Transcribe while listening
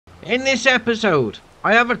In this episode,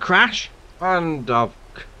 I have a crash, and I've...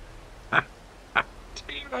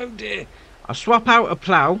 oh dear. I'll swap out a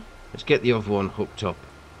plough. Let's get the other one hooked up,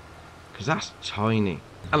 because that's tiny.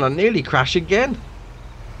 And I nearly crash again.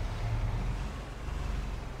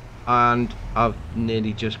 And I've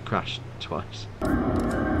nearly just crashed twice.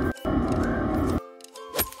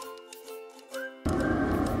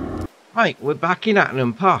 Right, we're back in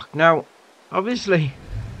Attingham Park. Now, obviously,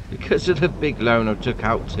 because of the big loan I took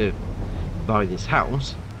out to buy this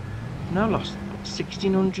house, I've now lost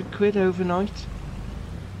 1,600 quid overnight.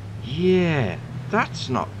 Yeah, that's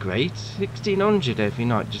not great. 1,600 every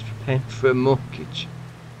night just for paying for a mortgage.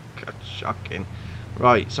 God, shocking.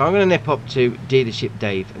 Right, so I'm going to nip up to Dealership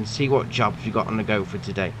Dave and see what jobs we got on the go for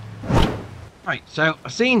today. Right, so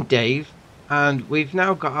I've seen Dave, and we've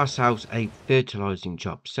now got ourselves a fertilising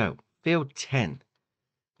job. So, field 10.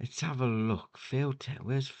 Let's have a look. Field 10.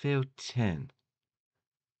 Where's field 10?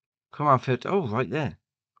 Come on, field. Oh, right there.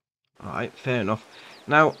 Alright, fair enough.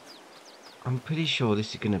 Now, I'm pretty sure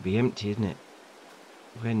this is going to be empty, isn't it?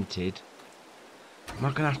 Rented. Am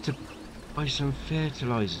I going to have to buy some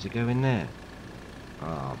fertiliser to go in there?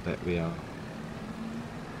 Oh, I bet we are.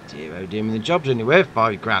 Dear, oh dear. I mean, the job's only worth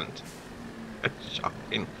 5 grand.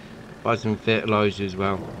 Shocking. Buy some fertiliser as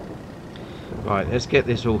well. Right, let's get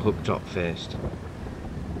this all hooked up first.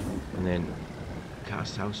 And then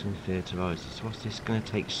cast out some fertiliser. So what's this going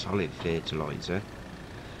to take? Solid fertiliser.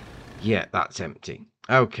 Yeah, that's empty.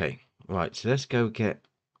 Okay. Right, so let's go get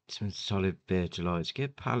some solid fertiliser. Get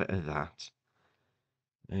a pallet of that.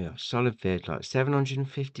 Yeah, solid fertiliser.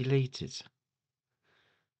 750 litres.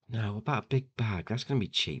 No, what about a big bag? That's going to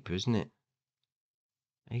be cheaper, isn't it?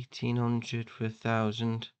 1,800 for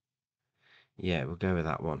 1,000. Yeah, we'll go with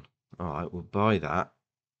that one. Alright, we'll buy that.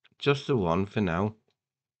 Just the one for now.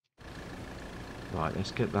 Right,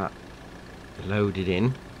 let's get that loaded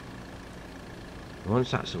in.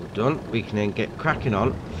 Once that's all done, we can then get cracking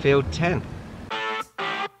on field 10.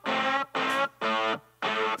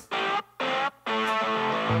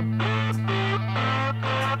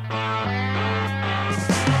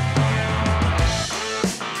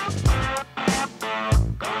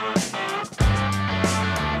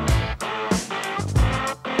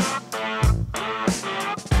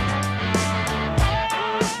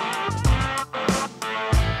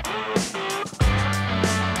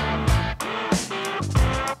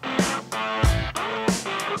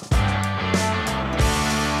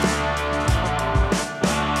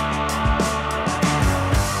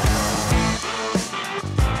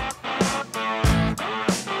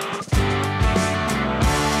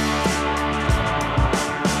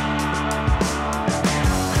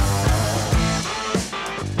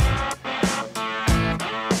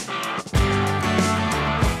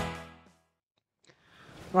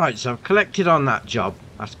 Right, so I've collected on that job.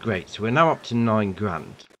 That's great. So we're now up to 9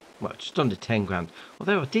 grand. Well, just under 10 grand.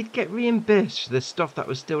 Although I did get reimbursed for the stuff that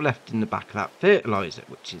was still left in the back of that fertiliser,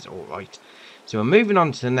 which is alright. So we're moving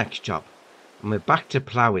on to the next job. And we're back to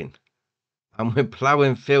ploughing. And we're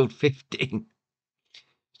ploughing field 15.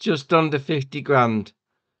 Just under 50 grand.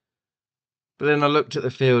 But then I looked at the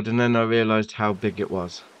field and then I realised how big it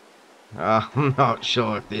was. I'm not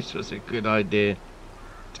sure if this was a good idea.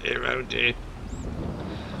 Dear oh dear.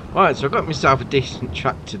 Right, so I got myself a decent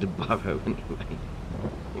tractor to borrow anyway.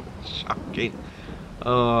 Shocking.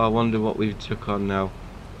 Oh, I wonder what we took on now.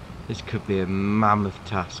 This could be a mammoth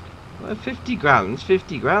task. Well, 50 grand's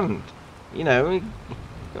 50 grand. You know,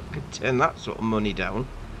 I could turn that sort of money down.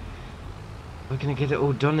 We're going to get it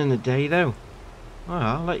all done in the day though. Well,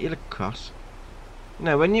 I'll let you look across. You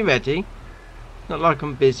know, when you're ready. Not like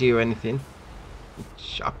I'm busy or anything.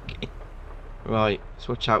 Shocking. Right, let's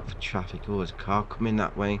watch out for traffic. Oh, there's a car coming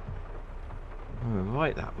that way. Oh,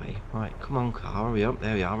 right that way. Right, come on car, hurry up.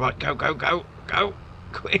 There we are. Right, go, go, go, go.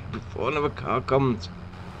 Quick, before another car comes.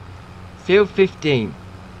 Field 15.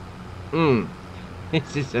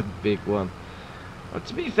 This is a big one. Well,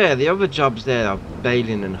 to be fair, the other jobs there are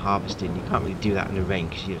baling and harvesting. You can't really do that in the rain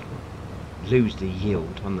because you lose the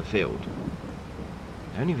yield on the field.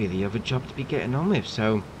 Only really the other job to be getting on with,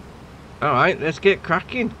 so... Alright, let's get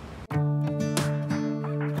cracking.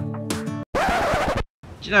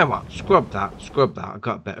 Do you know what? Scrub that. I've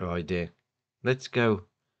got a better idea. Let's go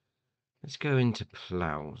into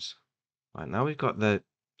ploughs. Right, now we've got the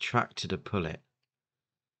tractor to pull it.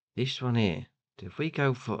 This one here. If we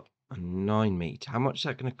go for a 9 metre, how much is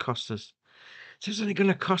that going to cost us? So it's only going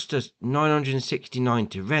to cost us 969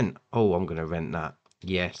 to rent. Oh, I'm going to rent that.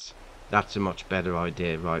 Yes, that's a much better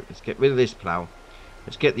idea. Right, let's get rid of this plough.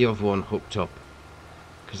 Let's get the other one hooked up.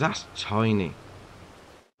 Because that's tiny.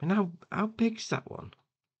 And how big's that one?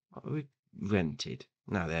 What have we rented?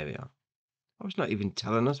 No, there we are. I was not even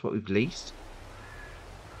telling us what we've leased.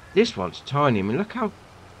 This one's tiny. I mean, look how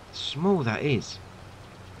small that is.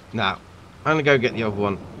 Now, I'm going to go get the other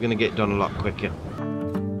one. We're going to get it done a lot quicker.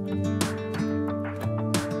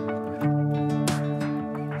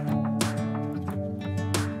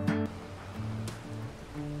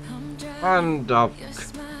 And I've...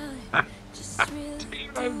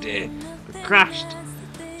 oh dear. I've crashed.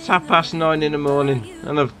 It's 9:30 in the morning.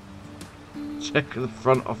 And I've taken the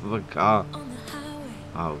front off of a car.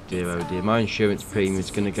 Oh dear, oh dear. My insurance premium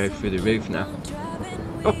is going to go through the roof now.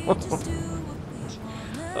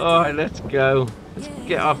 Alright, let's go. Let's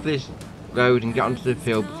get off this road and get onto the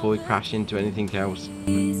field before we crash into anything else.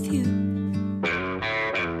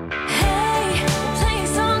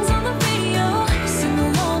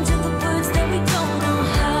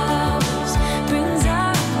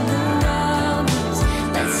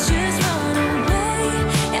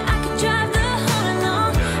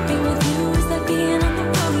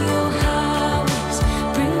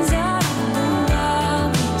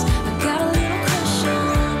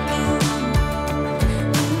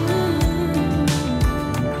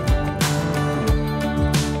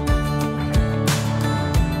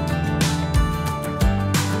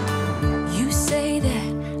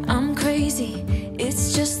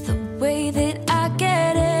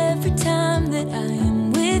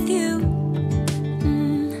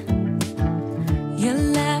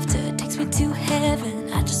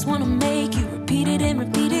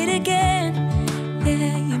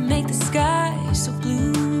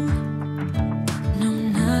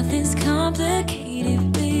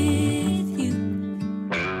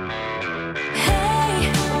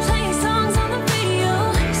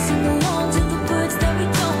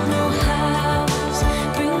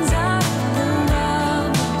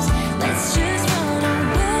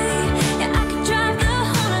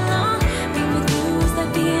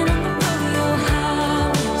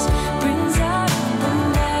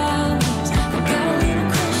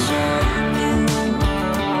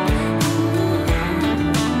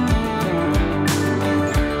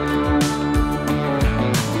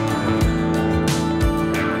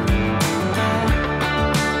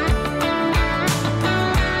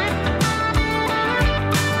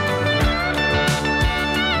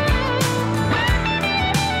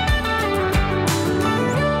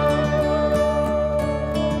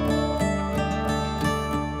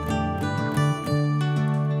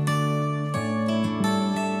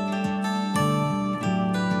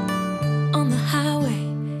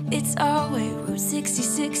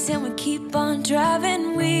 And we keep on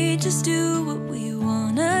driving, we just do what we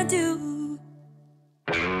wanna do.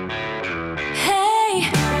 Hey,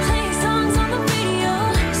 play songs on the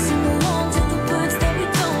radio, sing along to the words that we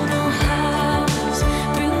don't know how.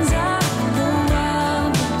 Brings out the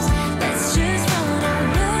wildness, let's just run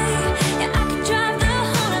away. Yeah, I could drive the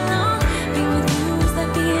whole night long, be with you is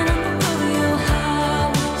like being on the rodeo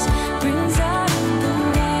house. Brings out the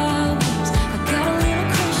wildness, I got a little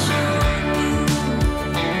crush on you.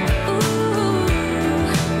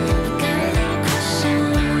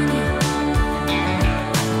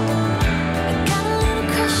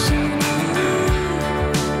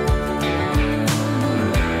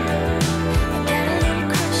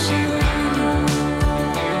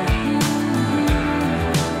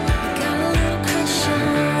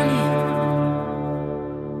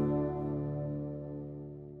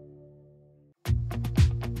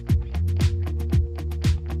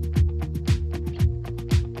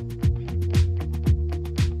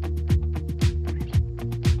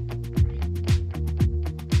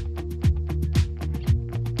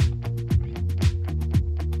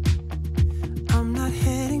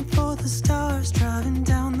 Driving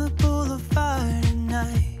down the boulevard at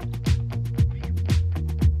night,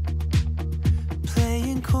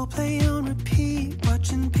 playing Coldplay on repeat,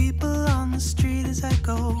 watching people on the street as I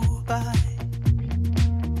go by.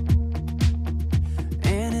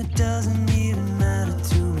 And it doesn't even matter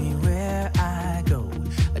to me where I go,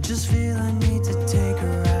 I just feel I need to take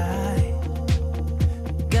a ride.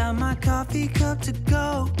 Got my coffee cup to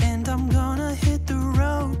go, and I'm gonna hit the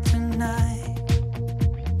road tonight.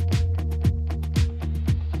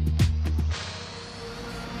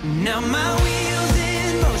 Now my wheels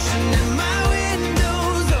in motion and my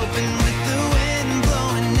windows open with the wind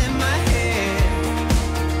blowing in my hair.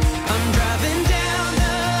 I'm driving down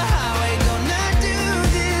the highway, gonna do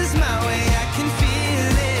this my way. I can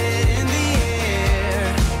feel it in the air.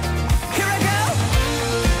 Here I go.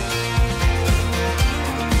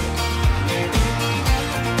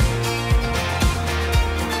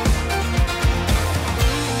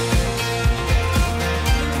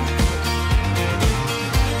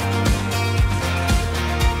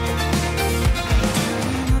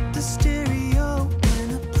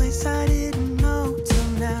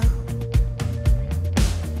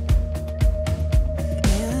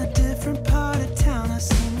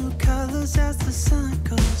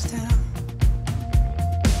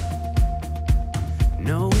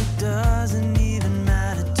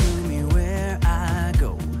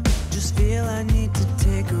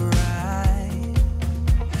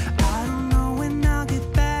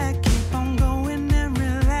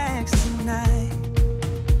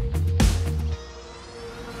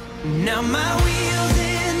 Now my wheels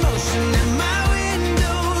in motion and my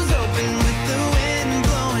windows open with the wind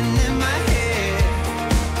blowing in my hair.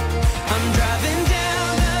 I'm driving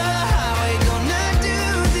down the highway, gonna do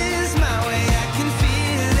this my way. I can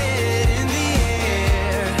feel it in the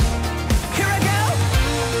air. Here I go.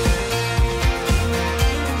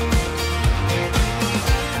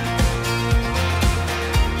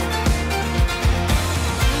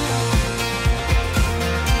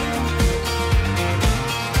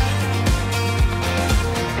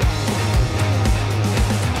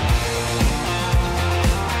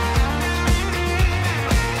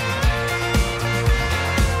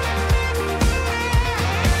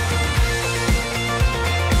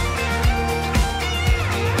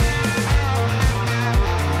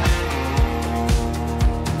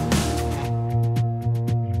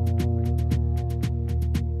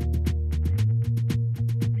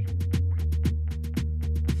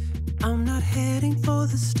 I'm not heading for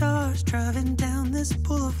the stars, driving down this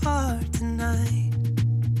boulevard tonight.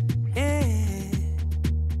 Yeah,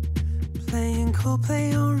 playing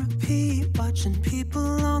Coldplay on repeat, watching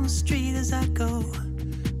people on the street as I go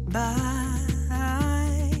by.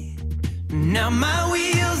 Now my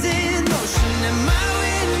wheels in motion and my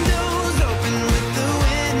windows open with the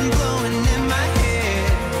wind blowing in my hair.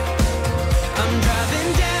 I'm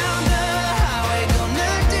driving down the highway,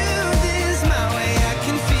 gonna do this my way. I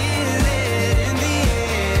can feel it in the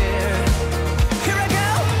air. Here I go.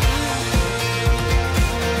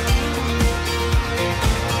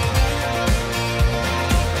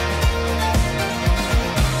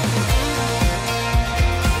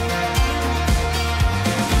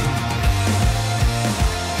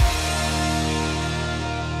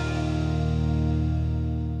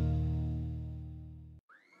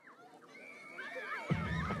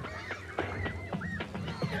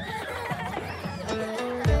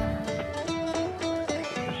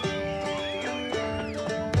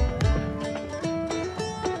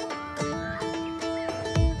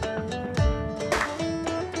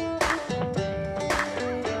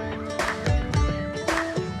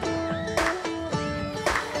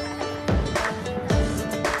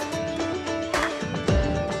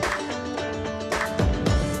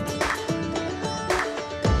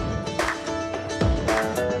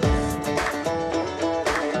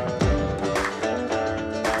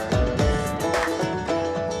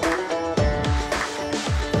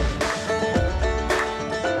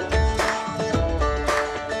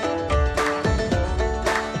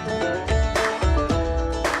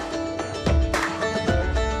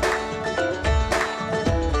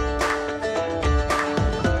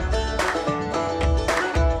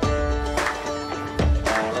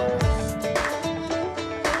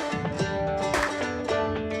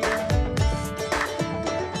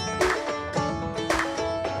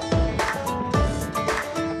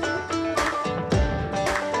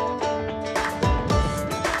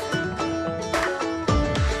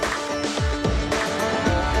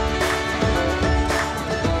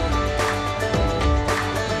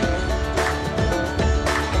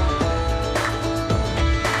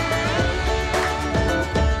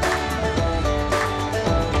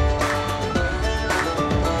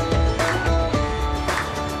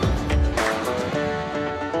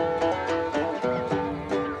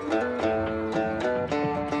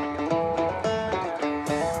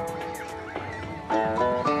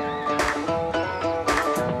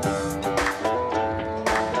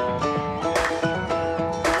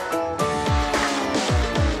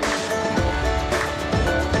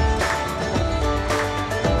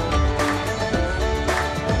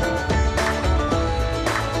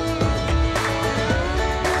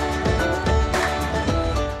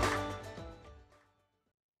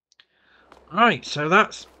 Right, so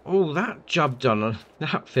that's all that job done on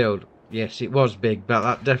that field. Yes, it was big, but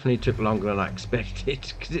that definitely took longer than I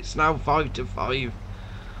expected because it's now 5 to 5.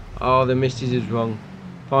 Oh, the missus is wrong.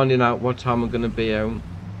 Finding out what time I'm going to be home.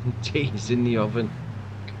 Tea's in the oven.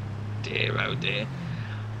 Dear, oh dear.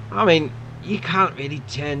 I mean, you can't really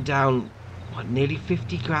turn down, what, nearly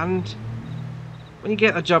 50 grand? When you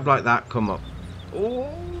get a job like that come up. Oh.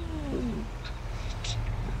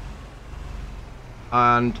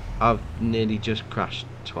 And I've nearly just crashed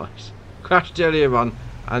twice. Crashed earlier on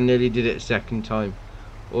and nearly did it a second time.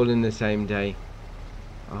 All in the same day.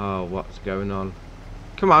 Oh, what's going on?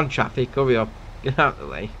 Come on, traffic, hurry up. Get out of the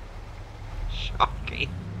way. Shocking.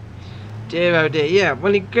 Dear oh dear, yeah,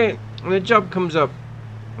 when a job comes up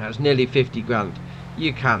that's nearly 50 grand,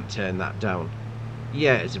 you can't turn that down.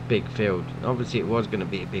 Yeah, it's a big field. Obviously it was going to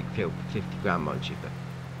be a big field for 50 grand, mind you, but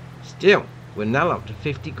still, we're now up to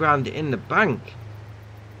 50 grand in the bank.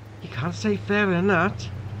 You can't say fairer than that.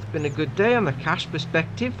 It's been a good day on the cash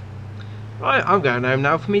perspective. Right, I'm going home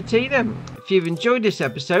now for me tea then. If you've enjoyed this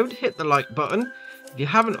episode, hit the like button. If you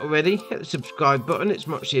haven't already, hit the subscribe button, it's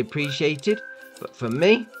muchly appreciated. But for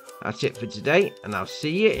me, that's it for today, and I'll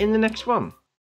see you in the next one.